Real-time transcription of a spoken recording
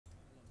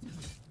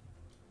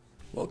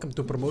Welcome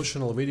to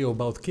promotional video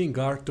about King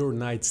Arthur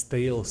Knight's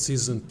Tale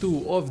Season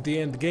 2 of the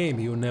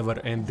Endgame, you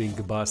never-ending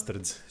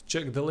bastards.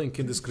 Check the link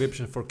in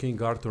description for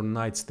King Arthur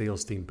Knight's Tale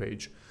Steam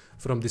page.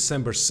 From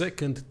December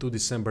 2nd to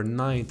December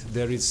 9th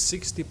there is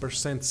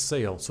 60%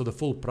 sale, so the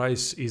full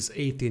price is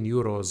 18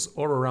 euros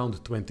or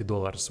around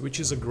 $20, which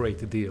is a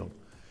great deal.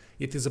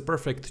 It is a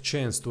perfect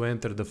chance to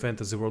enter the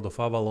fantasy world of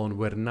Avalon,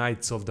 where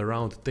Knights of the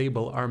Round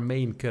Table are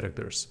main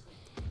characters.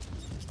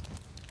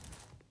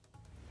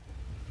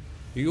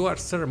 You are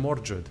Sir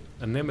Mordred,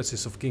 a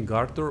nemesis of King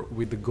Arthur,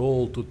 with the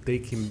goal to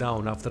take him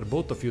down after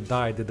both of you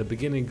died at the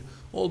beginning,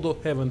 although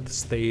haven't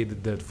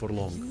stayed dead for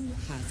long. You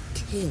have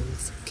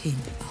killed King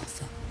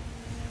Arthur,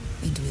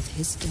 and with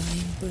his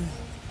dying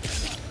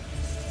breath,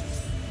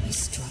 he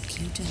struck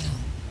you down.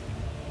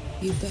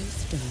 You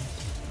both died.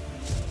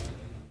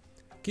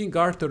 King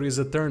Arthur is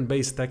a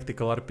turn-based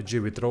tactical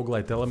RPG with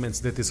roguelite elements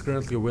that is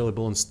currently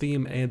available on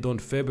Steam and on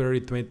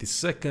February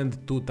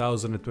 22nd,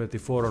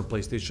 2024 on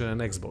PlayStation and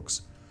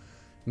Xbox.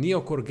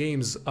 Neocore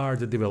Games are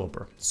the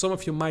developer. Some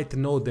of you might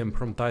know them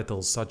from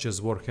titles such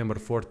as Warhammer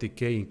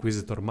 40k,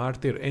 Inquisitor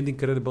Martyr and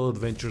Incredible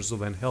Adventures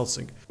of Van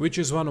Helsing, which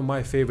is one of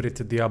my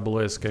favorite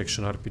Diablo-esque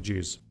action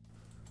RPGs.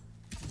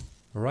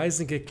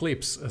 Rising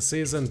Eclispe, a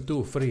Season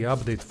 2 free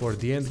update for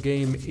the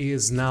endgame,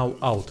 is now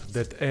out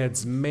that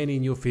adds many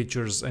new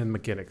features and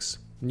mechanics.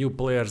 New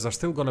players are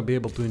still gonna be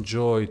able to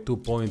enjoy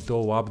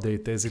 2.0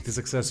 update as it is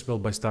accessible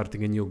by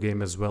starting a new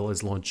game as well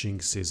as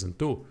launching Season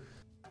 2.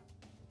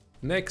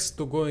 Next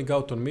to going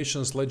out on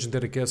missions,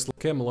 Legendary Castle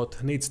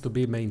Camelot needs to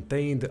be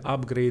maintained,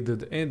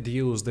 upgraded and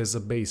used as a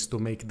base to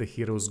make the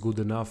heroes good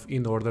enough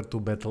in order to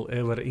battle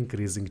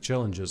ever-increasing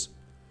challenges.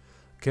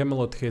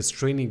 Camelot has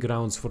training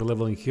grounds for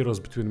leveling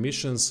heroes between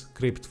missions,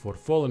 Crypt for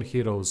fallen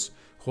heroes,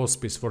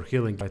 Hospice for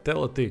healing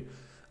vitality,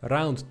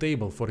 Round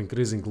Table for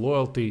increasing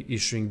loyalty,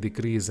 issuing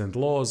decrees and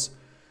laws,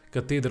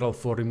 Cathedral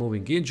for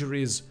removing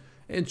injuries,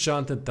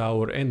 Enchanted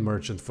Tower and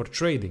Merchant for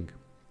trading.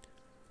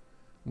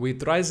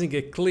 With Rising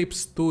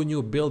Eclispe, two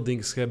new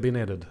buildings have been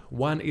added.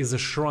 One is a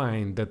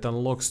shrine that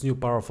unlocks new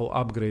powerful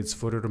upgrades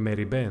for your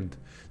merry band.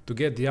 To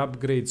get the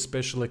upgrade,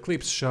 special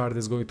Eclipse shard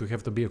is going to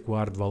have to be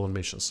acquired while on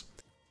missions.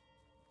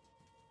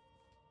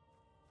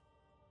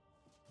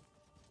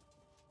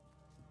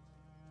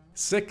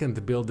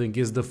 Second building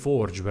is the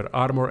Forge, where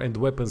armor and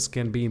weapons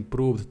can be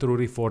improved through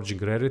reforging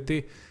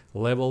rarity,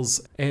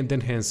 levels and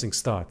enhancing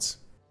stats.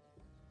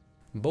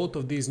 Both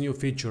of these new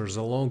features,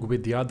 along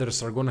with the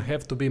others, are gonna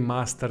have to be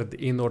mastered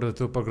in order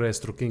to progress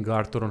through King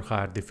Arthur on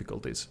higher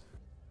difficulties.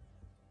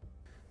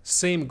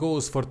 Same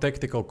goes for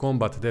tactical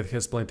combat that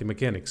has plenty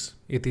mechanics.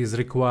 It is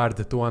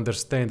required to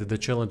understand the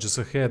challenges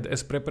ahead,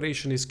 as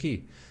preparation is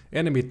key.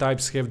 Enemy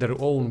types have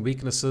their own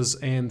weaknesses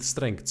and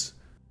strengths.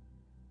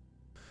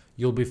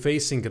 You'll be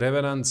facing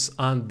revenants,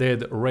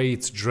 undead,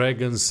 wraiths,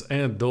 dragons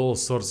and all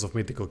sorts of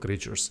mythical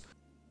creatures.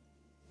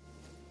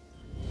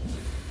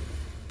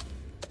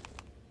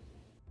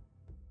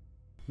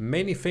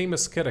 Many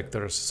famous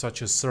characters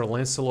such as Sir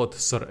Lancelot,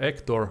 Sir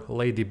Ector,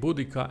 Lady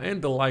Boudica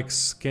and the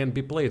likes can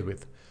be played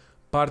with.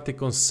 Party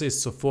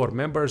consists of 4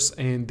 members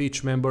and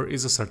each member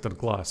is a certain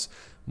class.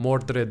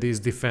 Mordred is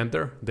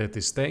Defender, that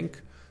is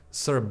tank.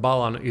 Sir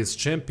Balan is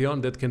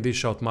Champion, that can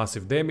dish out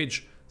massive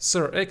damage.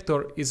 Sir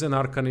Ector is an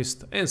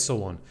Arcanist, and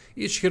so on.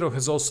 Each hero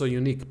has also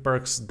unique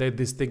perks that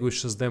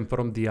distinguishes them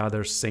from the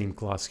other same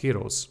class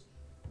heroes.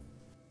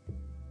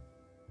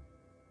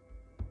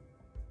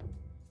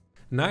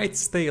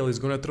 Knight's Tale is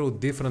gonna throw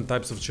different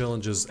types of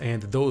challenges,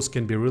 and those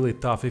can be really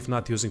tough if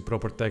not using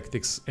proper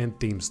tactics and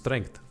team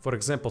strength. For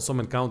example, some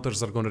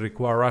encounters are gonna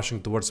require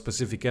rushing towards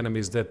specific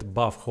enemies that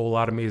buff whole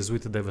armies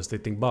with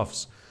devastating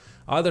buffs.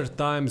 Other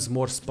times,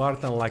 more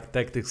Spartan-like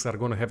tactics are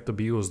gonna have to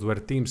be used, where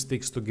team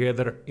sticks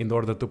together in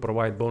order to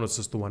provide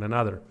bonuses to one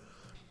another.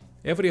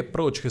 Every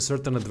approach has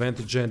certain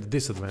advantage and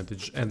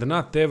disadvantage, and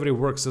not every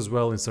works as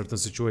well in certain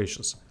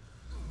situations.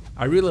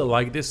 I really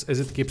like this as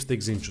it keeps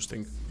things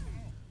interesting.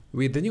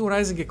 With the new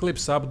Rising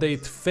Eclispe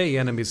update, Fey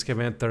enemies have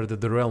entered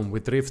the realm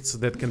with rifts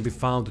that can be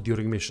found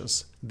during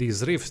missions.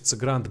 These rifts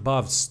grant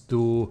buffs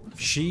to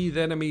Sheath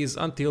enemies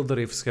until the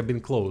rifts have been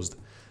closed.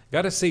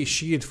 Gotta say,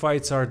 Sheath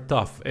fights are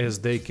tough, as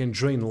they can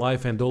drain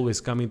life and always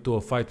come into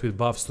a fight with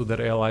buffs to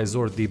their allies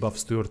or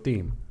debuffs to your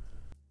team.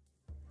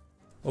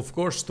 Of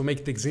course, to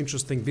make things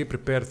interesting, be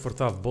prepared for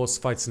tough boss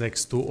fights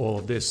next to all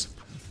of this.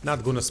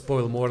 Not gonna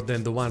spoil more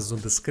than the ones on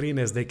the screen,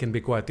 as they can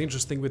be quite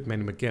interesting with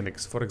many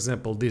mechanics. For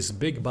example, this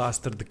big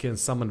bastard can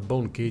summon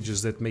bone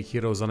cages that make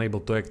heroes unable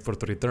to act for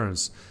 3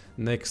 turns.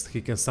 Next,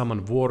 he can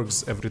summon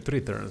wargs every 3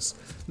 turns.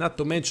 Not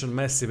to mention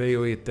massive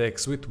AoE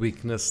attacks with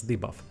weakness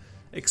debuff.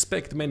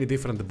 Expect many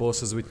different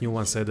bosses with new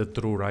ones added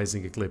through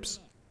Rising Eclispe.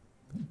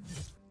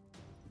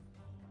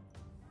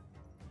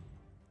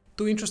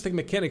 Two interesting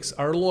mechanics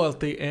are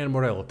loyalty and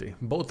morality.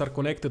 Both are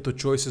connected to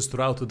choices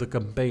throughout the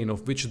campaign,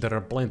 of which there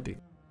are plenty.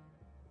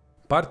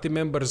 Party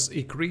members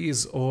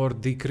increase or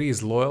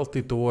decrease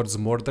loyalty towards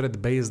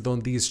Mordred based on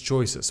these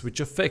choices, which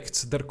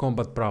affects their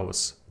combat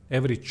prowess.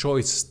 Every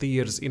choice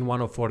steers in one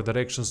of 4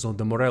 directions on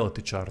the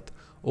morality chart: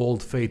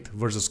 Old Faith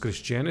versus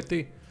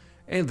Christianity,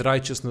 and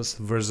righteousness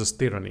versus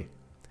tyranny.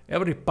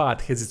 Every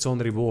path has its own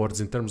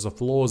rewards in terms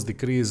of laws,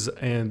 decrees,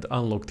 and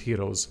unlocked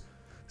heroes.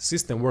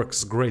 System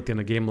works great in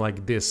a game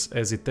like this,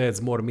 as it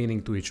adds more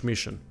meaning to each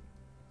mission.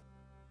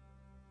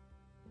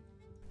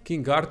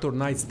 King Arthur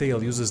Knight's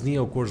Tale uses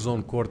Neocore's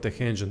own core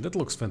tech engine that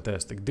looks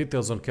fantastic.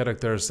 Details on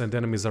characters and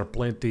enemies are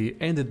plenty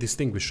and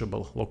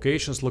distinguishable.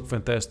 Locations look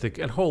fantastic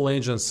and whole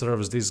engine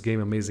serves this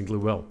game amazingly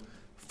well.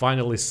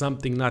 Finally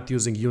something not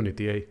using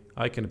Unity, eh?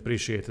 I can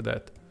appreciate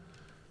that.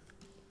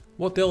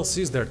 What else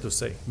is there to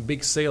say?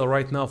 Big sale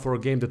right now for a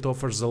game that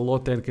offers a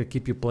lot and can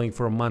keep you playing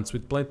for months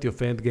with plenty of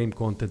endgame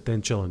content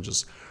and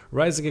challenges.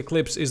 Rising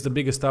Eclispe is the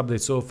biggest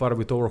update so far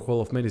with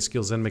overhaul of many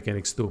skills and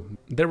mechanics too.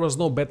 There was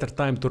no better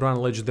time to run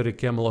Legendary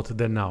Camelot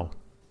than now.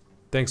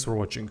 Thanks for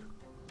watching.